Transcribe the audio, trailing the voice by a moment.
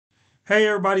Hey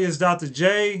everybody, it's Dr.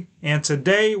 J, and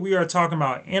today we are talking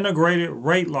about integrated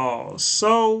rate laws.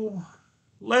 So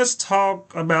let's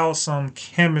talk about some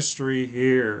chemistry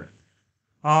here.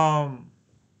 Um,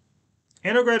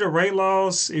 Integrated rate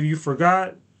laws, if you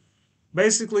forgot,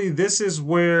 basically this is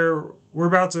where we're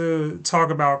about to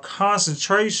talk about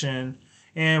concentration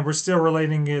and we're still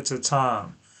relating it to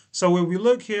time. So when we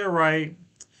look here, right,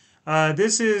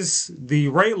 this is the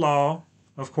rate law,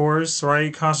 of course,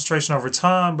 right? Concentration over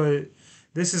time, but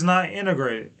this is not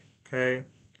integrated. Okay.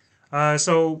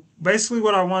 So basically,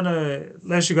 what I want to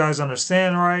let you guys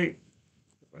understand, right?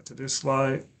 Back to this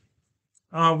slide.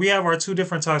 We have our two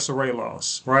different types of rate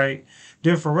laws, right?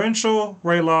 Differential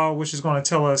rate law, which is going to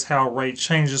tell us how rate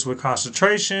changes with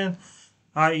concentration,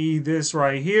 i.e., this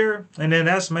right here, and then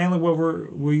that's mainly what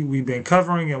we've been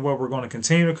covering and what we're going to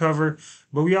continue to cover.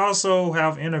 But we also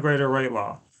have integrated rate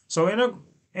law. So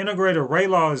integrated rate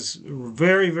law is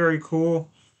very cool.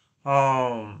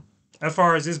 As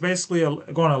far as it's basically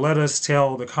going to let us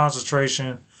tell the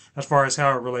concentration as far as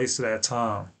how it relates to that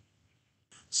time.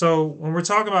 So when we're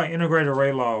talking about integrated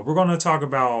rate law, we're going to talk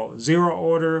about zero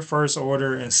order, first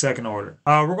order, and second order.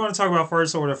 We're going to talk about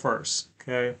first order first.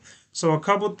 Okay. So a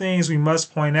couple things we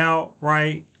must point out,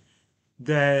 right?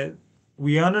 That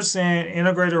we understand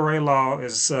integrated rate law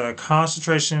is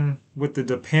concentration with the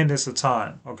dependence of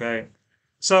time. Okay.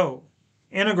 So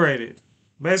integrated.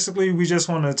 Basically, we just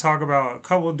want to talk about a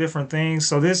couple of different things.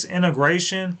 So this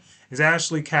integration is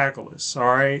actually calculus. All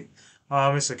right.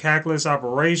 It's a calculus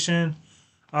operation.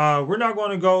 We're not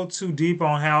going to go too deep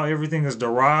on how everything is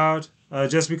derived,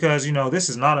 just because, this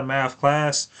is not a math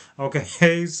class.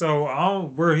 Okay,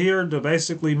 so we're here to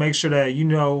basically make sure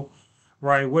that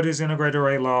right, what is integrated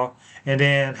rate law and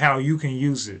then how you can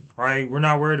use it, right? We're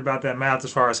not worried about that math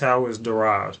as far as how it's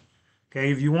derived. Okay,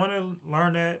 if you want to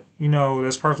learn that,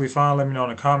 that's perfectly fine. Let me know in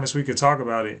the comments. We could talk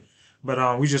about it.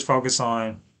 But we just focus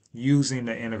on using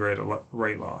the integrated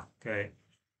rate law, okay?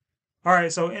 All right,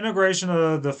 so integration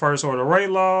of the first order rate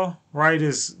law, right,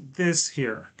 is this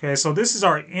here. Okay, so this is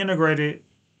our integrated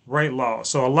rate law.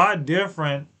 So a lot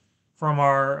different from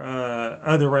our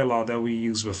other rate law that we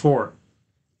used before.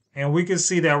 And we can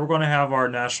see that we're going to have our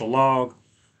natural log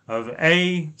of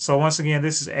A. So once again,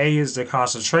 this is A is the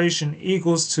concentration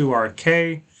equals to our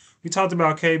K. We talked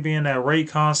about K being that rate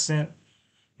constant.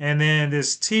 And then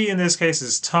this T in this case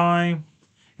is time.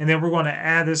 And then we're going to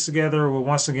add this together with,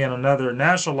 once again, another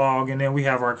natural log. And then we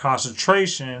have our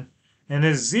concentration. And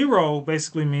this zero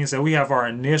basically means that we have our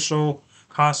initial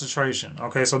concentration.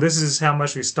 Okay, so this is how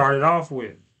much we started off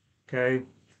with. Okay,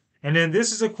 and then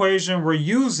this is the equation we're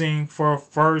using for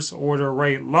first order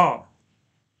rate law.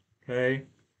 Okay,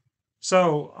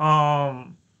 so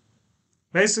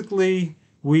basically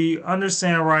we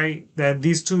understand, right, that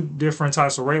these two different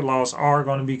types of rate laws are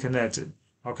going to be connected.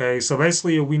 Okay, so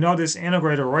basically if we know this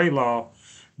integrated rate law,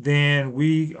 then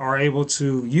we are able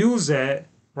to use that,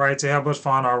 right, to help us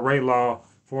find our rate law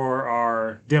for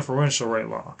our differential rate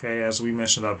law, okay, as we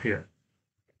mentioned up here.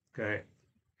 Okay,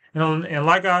 and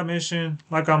like I'm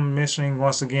mentioning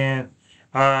once again,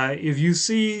 if you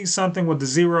see something with the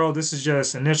zero, this is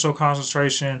just initial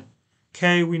concentration.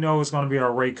 K, we know is going to be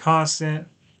our rate constant.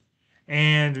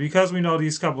 And because we know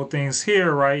these couple of things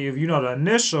here, right, if you know the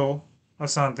initial of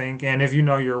something, and if you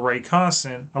know your rate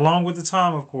constant, along with the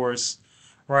time, of course,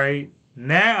 right,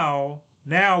 now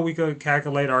we could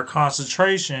calculate our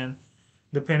concentration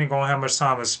depending on how much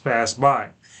time has passed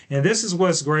by. And this is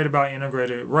what's great about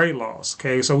integrated rate laws,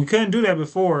 okay? So we couldn't do that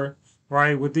before,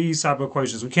 right, with these type of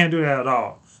equations. We can't do that at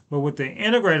all. But with the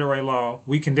integrated rate law,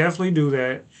 we can definitely do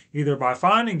that either by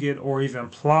finding it or even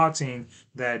plotting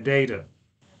that data.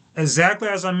 Exactly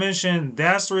as I mentioned,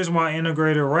 that's the reason why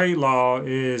integrated rate law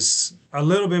is a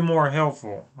little bit more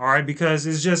helpful, all right, because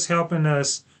it's just helping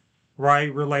us,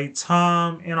 right, relate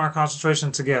time and our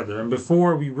concentration together. And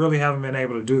before, we really haven't been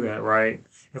able to do that, right?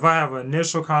 If I have an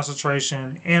initial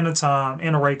concentration and a time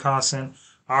and a rate constant,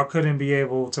 I couldn't be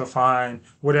able to find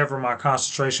whatever my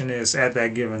concentration is at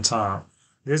that given time.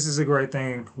 This is a great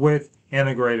thing with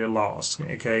integrated laws,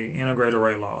 okay, integrated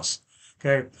rate laws,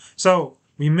 okay? So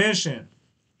we mentioned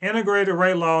integrated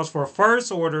rate laws for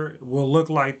first order will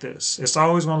look like this. It's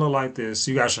always going to look like this.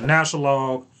 You got your natural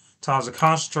log times the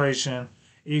concentration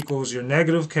equals your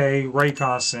negative K rate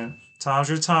constant times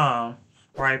your time,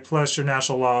 right, plus your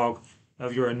natural log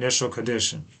of your initial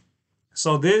condition.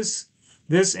 So this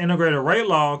integrated rate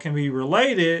law can be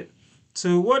related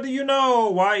to, what do you know,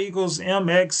 y equals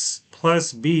mx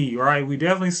plus b, right? We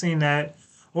definitely seen that,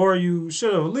 or you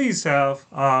should have at least have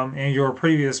in your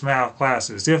previous math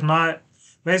classes. If not,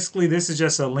 basically this is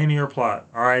just a linear plot,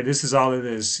 all right? This is all it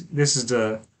is. This is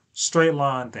the straight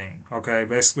line thing. Okay,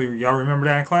 basically, y'all remember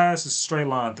that in class? It's a straight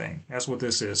line thing. That's what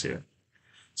this is here.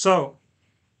 So,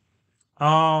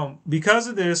 because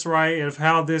of this, right, of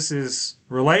how this is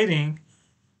relating,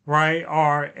 right,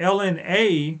 our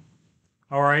LNA,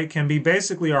 all right, can be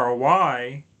basically our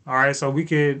Y. All right, so we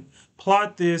could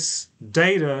plot this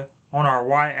data on our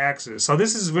Y-axis. So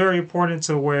this is very important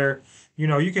to where,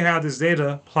 you can have this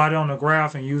data plotted on the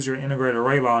graph and use your integrated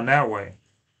rate law in that way.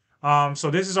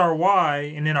 So this is our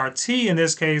Y, and then our T in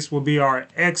this case will be our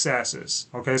X-axis.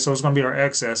 Okay, so it's going to be our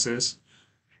X-axis.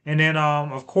 And then,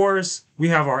 of course, we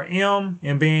have our M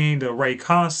in being the rate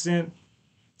constant.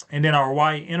 And then our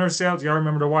Y-intercept, y'all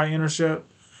remember the Y-intercept?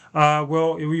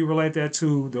 Well, if we relate that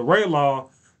to the rate law,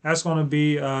 that's going to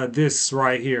be this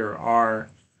right here, our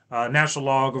natural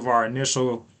log of our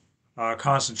initial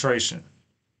concentration.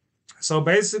 So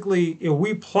basically, if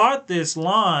we plot this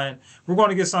line, we're going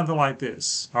to get something like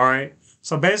this. All right.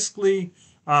 So basically,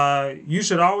 you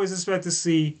should always expect to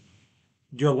see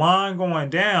your line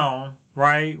going down,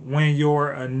 right, when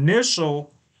your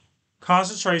initial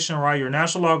concentration, right, your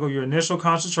natural log of your initial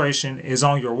concentration is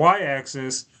on your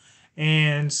y-axis,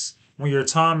 and when your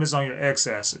time is on your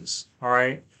x-axis. All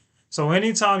right. So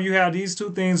anytime you have these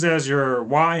two things as your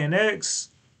y and x,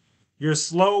 your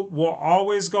slope will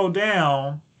always go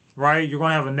down, right? You're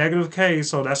going to have a negative k,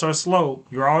 so that's our slope.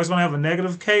 You're always going to have a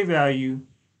negative k value,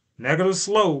 negative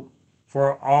slope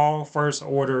for all first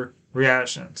order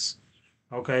reactions.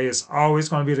 Okay, it's always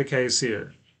going to be the case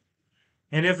here.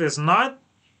 And if it's not,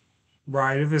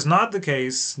 right, if it's not the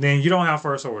case, then you don't have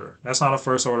first order. That's not a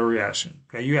first order reaction.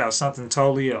 Okay, you have something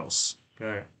totally else.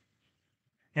 Okay.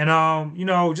 And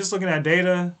just looking at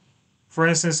data, for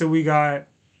instance, if we got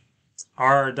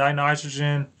our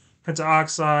dinitrogen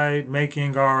pentoxide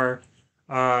making our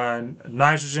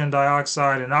nitrogen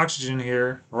dioxide and oxygen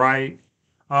here, right?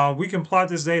 We can plot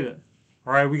this data,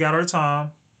 right? We got our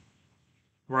time,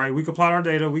 right? We can plot our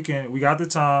data. We got the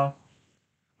time,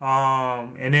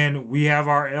 and then we have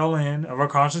our ln of our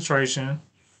concentration.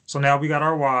 So now we got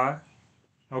our y,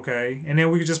 okay, and then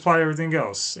we can just plot everything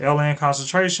else. ln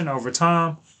concentration over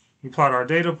time. We plot our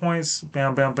data points,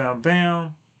 bam, bam, bam,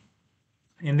 bam.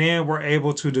 And then we're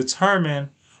able to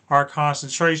determine our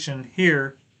concentration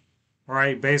here,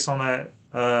 right, based on that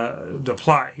the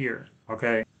plot here,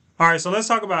 okay? All right, so let's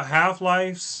talk about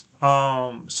half-lives.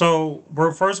 So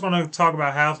we're first going to talk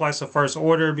about half-lives of first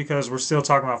order because we're still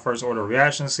talking about first order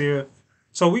reactions here.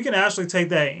 So we can actually take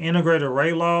that integrated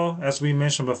rate law, as we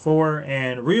mentioned before,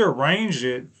 and rearrange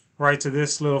it, right, to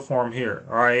this little form here,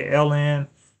 all right? ln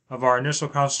of our initial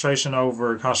concentration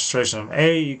over concentration of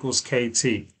A equals KT.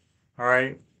 All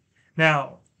right.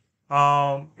 Now,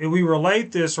 if we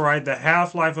relate this, right, the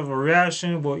half-life of a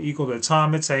reaction will equal the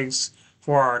time it takes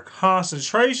for our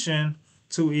concentration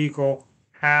to equal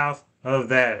half of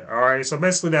that. All right. So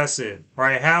basically that's it.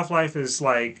 Right. Half-life is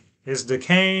like it's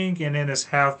decaying and then it's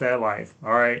half that life.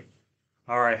 All right.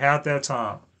 All right. Half that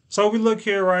time. So we look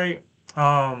here, right?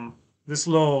 This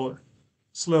little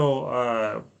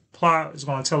plot is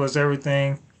going to tell us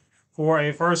everything. For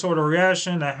a first order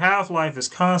reaction, the half-life is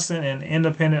constant and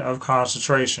independent of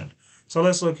concentration. So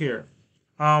let's look here.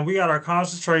 We got our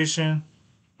concentration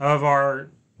of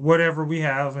our whatever we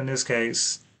have in this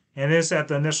case, and it's at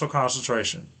the initial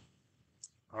concentration.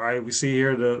 All right, we see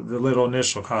here the little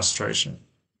initial concentration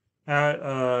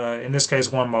at, in this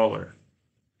case, 1 molar.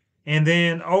 And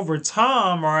then over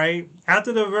time, right,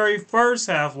 after the very first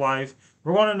half-life,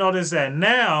 we're going to notice that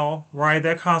now, right,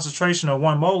 that concentration of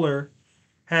 1 molar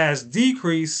has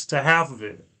decreased to half of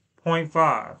it,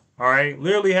 0.5. All right,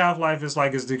 literally half-life is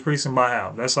like it's decreasing by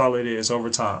half. That's all it is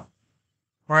over time.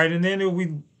 Right, and then if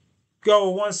we go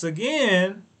once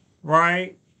again,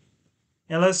 right,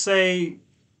 and let's say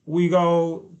we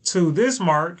go to this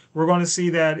mark, we're going to see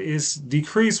that it's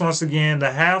decreased once again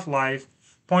the half-life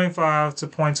 0.5 to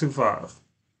 0.25.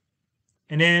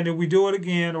 And then if we do it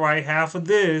again, right, half of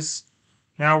this,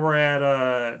 now we're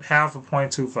at half of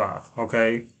 0.25,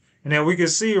 okay? And then we can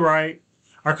see, right,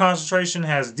 our concentration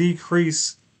has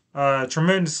decreased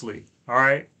tremendously, all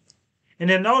right? And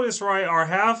then notice, right, our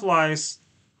half-lives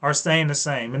are staying the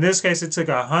same. In this case, it took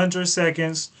 100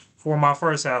 seconds for my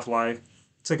first half-life.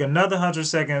 It took another 100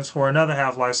 seconds for another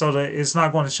half-life, so that it's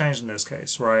not going to change in this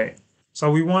case, right? So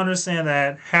we want to understand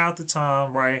that half the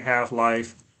time, right,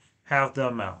 half-life, half the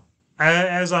amount.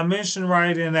 As I mentioned,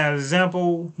 right, in that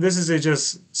example, this is it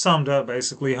just summed up,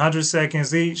 basically. 100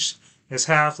 seconds each. It's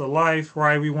half the life,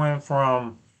 right? We went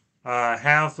from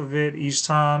half of it each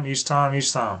time,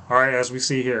 all right, as we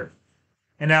see here.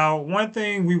 And now one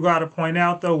thing we've got to point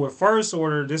out, though, with first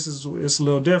order, it's a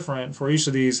little different for each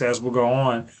of these as we'll go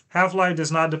on. Half-life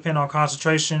does not depend on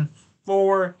concentration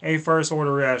for a first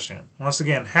order reaction. Once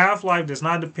again, half-life does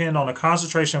not depend on the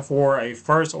concentration for a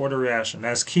first order reaction.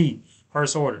 That's key,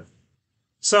 first order.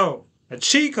 So a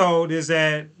cheat code is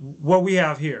that what we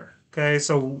have here. Okay,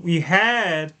 so we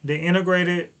had the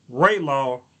integrated rate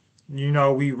law,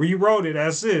 we rewrote it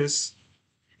as this.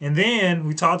 And then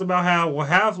we talked about how, well,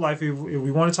 half-life, if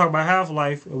we want to talk about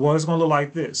half-life, well, it's going to look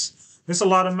like this. It's a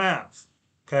lot of math,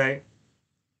 okay?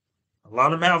 A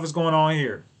lot of math is going on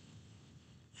here.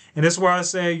 And that's where I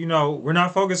say, we're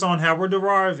not focused on how we're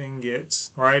deriving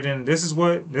it, right? And this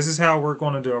is how we're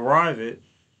going to derive it.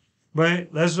 But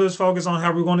let's just focus on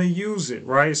how we're going to use it,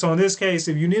 right? So in this case,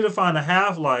 if you need to find a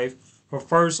half-life for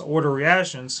first order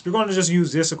reactions, you're going to just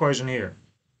use this equation here,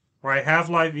 right?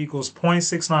 Half-life equals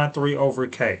 0.693 over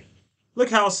K. Look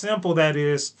how simple that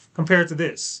is compared to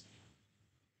this,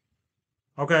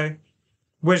 okay?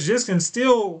 Which this can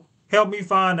still help me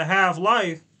find the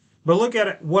half-life, but look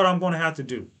at what I'm going to have to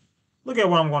do. Look at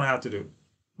what I'm going to have to do.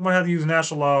 I'm going to have to use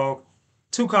natural log,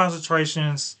 2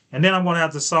 concentrations, and then I'm going to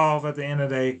have to solve at the end of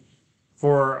the day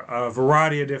for a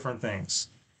variety of different things.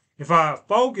 If I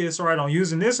focus right on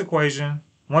using this equation,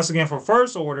 once again for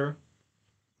first order,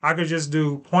 I could just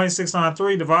do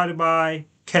 0.693 divided by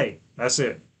K. That's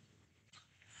it.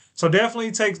 So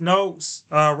definitely take notes.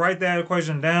 Write that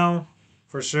equation down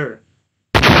for sure.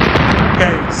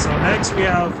 Okay, so next we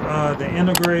have the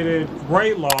integrated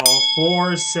rate law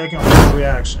for second order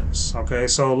reactions. Okay,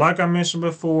 so like I mentioned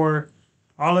before,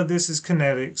 all of this is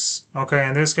kinetics. Okay,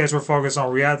 in this case, we're focused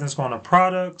on reactants going to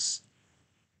products.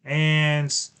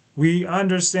 And we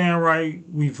understand, right,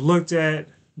 we've looked at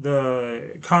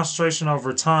the concentration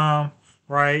over time,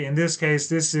 right? In this case,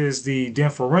 this is the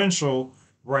differential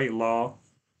rate law.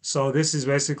 So this is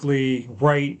basically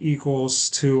rate equals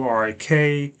to our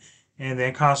K and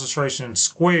then concentration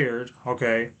squared,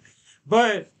 okay?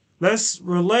 But let's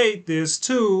relate this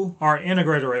to our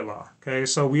integrated rate law, okay?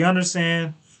 So we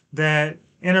understand that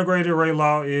integrated rate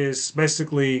law is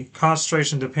basically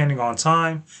concentration depending on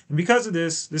time. And because of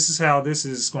this, this is how this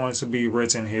is going to be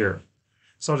written here.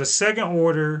 So the second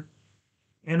order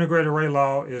integrated rate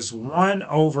law is 1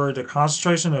 over the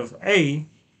concentration of A, in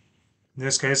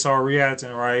this case our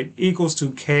reactant, right, equals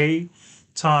to K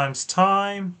times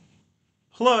time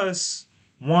plus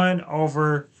 1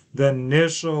 over the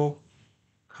initial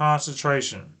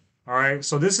concentration. All right,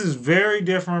 so this is very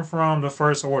different from the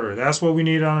first order. That's what we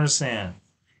need to understand.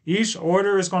 Each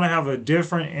order is going to have a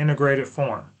different integrated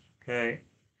form, okay?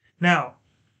 Now,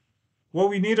 what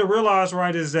we need to realize,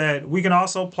 right, is that we can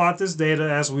also plot this data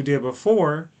as we did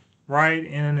before, right?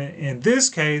 And in this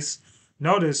case,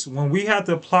 notice when we have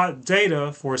to plot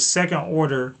data for second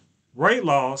order rate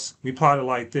laws, we plot it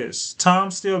like this.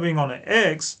 Time still being on the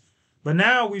X, but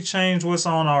now we change what's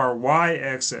on our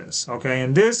Y-axis, okay?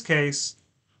 In this case,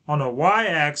 on the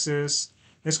Y-axis,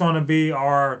 it's going to be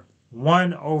our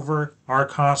 1 over our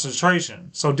concentration.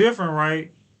 So different,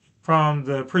 right, from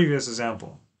the previous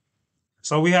example.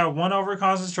 So we have 1 over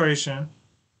concentration,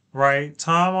 right,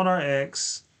 time on our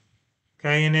X,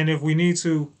 okay? And then if we need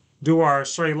to do our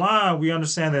straight line, we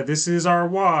understand that this is our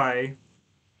Y,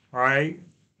 right,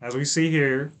 as we see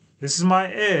here. This is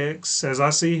my X, as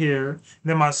I see here. And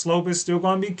then my slope is still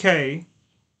going to be K.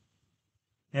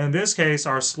 In this case,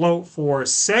 our slope for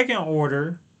second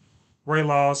order rate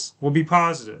laws will be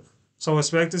positive. So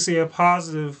expect to see a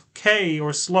positive K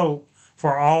or slope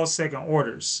for all second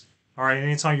orders. All right,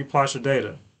 anytime you plot your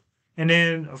data. And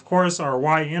then, of course, our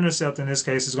y-intercept in this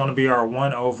case is going to be our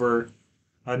 1 over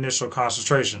initial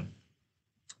concentration.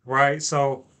 Right,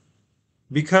 so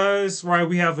because, right,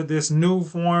 we have this new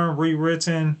form,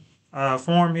 rewritten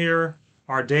form here,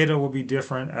 our data will be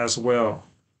different as well.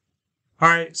 All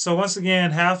right, so once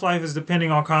again, half-life is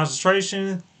depending on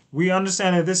concentration. We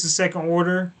understand that this is second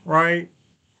order, right?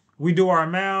 We do our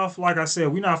math. Like I said,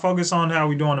 we're not focused on how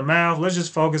we're doing the math. Let's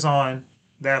just focus on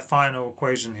that final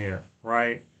equation here,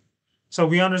 right? So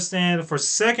we understand for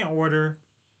second order,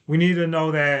 we need to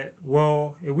know that,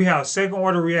 well, if we have second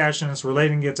order reactions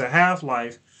relating it to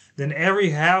half-life, then every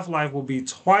half-life will be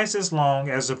twice as long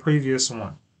as the previous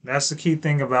one. That's the key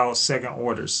thing about second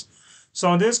orders.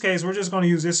 So in this case, we're just going to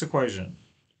use this equation.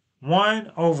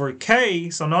 1 over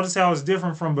K, so notice how it's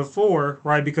different from before,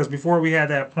 right? Because before we had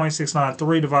that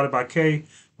 0.693 divided by K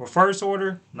for first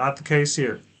order, not the case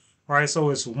here, right?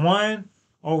 So it's 1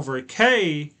 over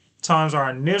K times our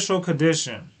initial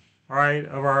condition, right,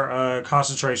 of our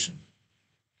concentration.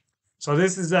 So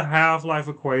this is the half-life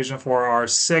equation for our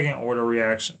second order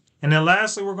reaction. And then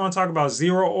lastly, we're going to talk about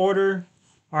zero order.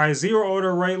 All right, zero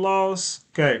order rate laws.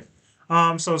 Okay,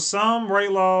 so some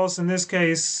rate laws, in this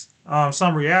case,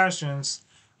 some reactions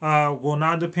will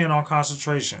not depend on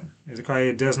concentration. Okay,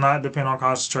 it does not depend on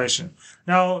concentration.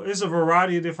 Now, it's a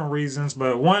variety of different reasons,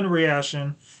 but one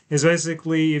reaction is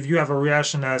basically if you have a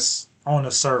reaction that's on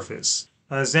the surface.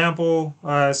 Example,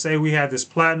 say we had this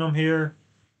platinum here.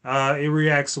 It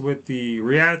reacts with the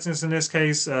reactants, in this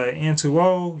case,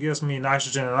 N2O gives me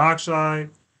nitrogen and oxide.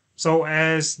 So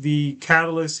as the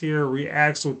catalyst here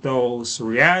reacts with those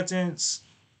reactants,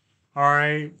 all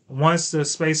right, once the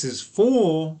space is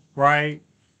full, right,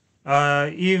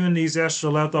 even these extra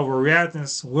leftover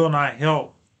reactants will not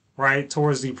help, right,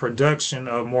 towards the production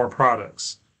of more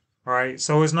products, right?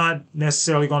 So it's not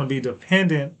necessarily going to be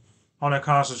dependent on a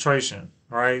concentration,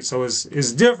 right? So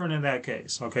it's different in that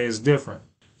case, okay? It's different.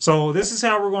 So this is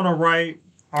how we're going to write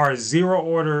our zero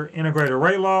order integrated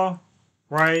rate law,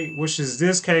 right? Which is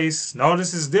this case.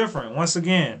 Notice it's different. Once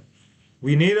again,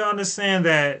 we need to understand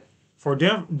that for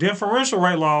differential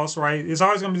rate laws, right, it's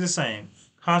always going to be the same.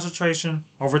 Concentration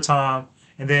over time,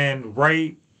 and then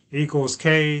rate equals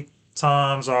K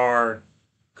times our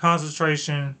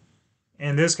concentration.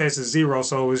 In this case, it's zero,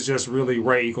 so it's just really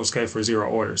rate equals K for zero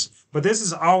orders. But this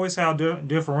is always how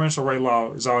differential rate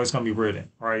law is always going to be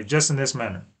written, right? Just in this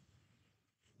manner.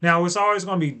 Now, it's always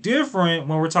going to be different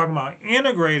when we're talking about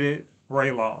integrated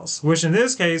rate laws, which in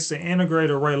this case, the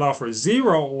integrated rate law for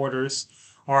zero orders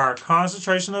are our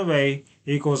concentration of A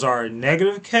equals our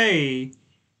negative K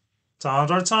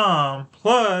times our time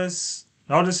plus,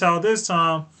 notice how this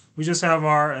time we just have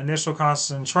our initial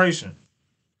concentration.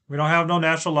 We don't have no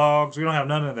natural logs. We don't have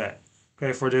none of that,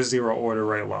 okay, for this zero order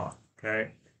rate law,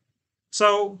 okay?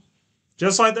 So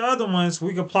just like the other ones,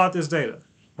 we can plot this data,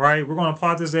 right? We're going to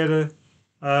plot this data,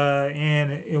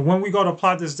 and when we go to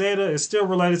plot this data, it's still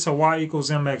related to y equals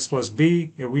mx plus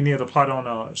b if we need to plot on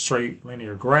a straight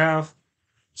linear graph.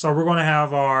 So we're going to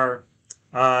have our,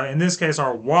 in this case,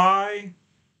 our y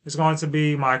is going to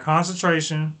be my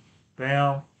concentration,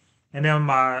 bam, and then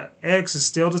my x is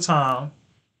still the time.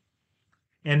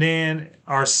 And then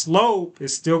our slope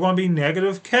is still going to be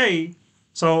negative K.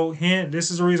 So hence, this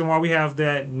is the reason why we have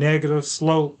that negative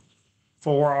slope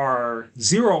for our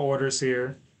zero orders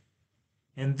here.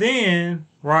 And then,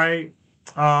 right,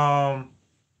 I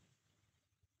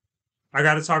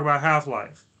got to talk about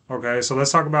half-life. Okay, so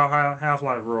let's talk about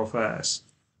half-life real fast.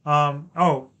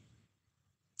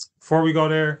 Before we go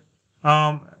there,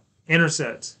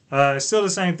 intercepts. It's still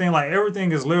the same thing. Like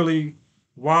everything is literally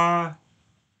y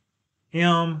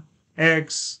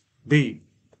mx b,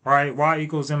 right? Y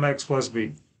equals mx plus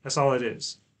b. That's all it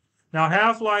is. Now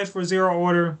half-life for zero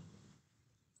order,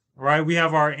 right? We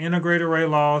have our integrated rate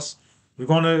laws. We're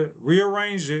going to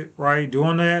rearrange it, right?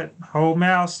 Doing that whole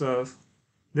math stuff.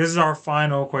 This is our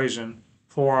final equation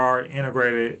for our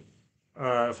integrated,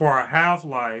 for our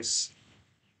half-lives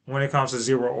when it comes to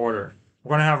zero order. We're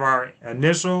going to have our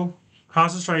initial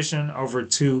concentration over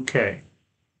 2K.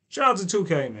 Shout out to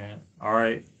 2K, man. All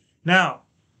right. Now,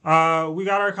 we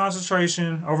got our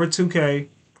concentration over 2K.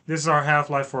 This is our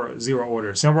half-life for zero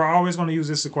orders. And we're always going to use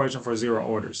this equation for zero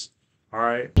orders. All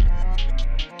right.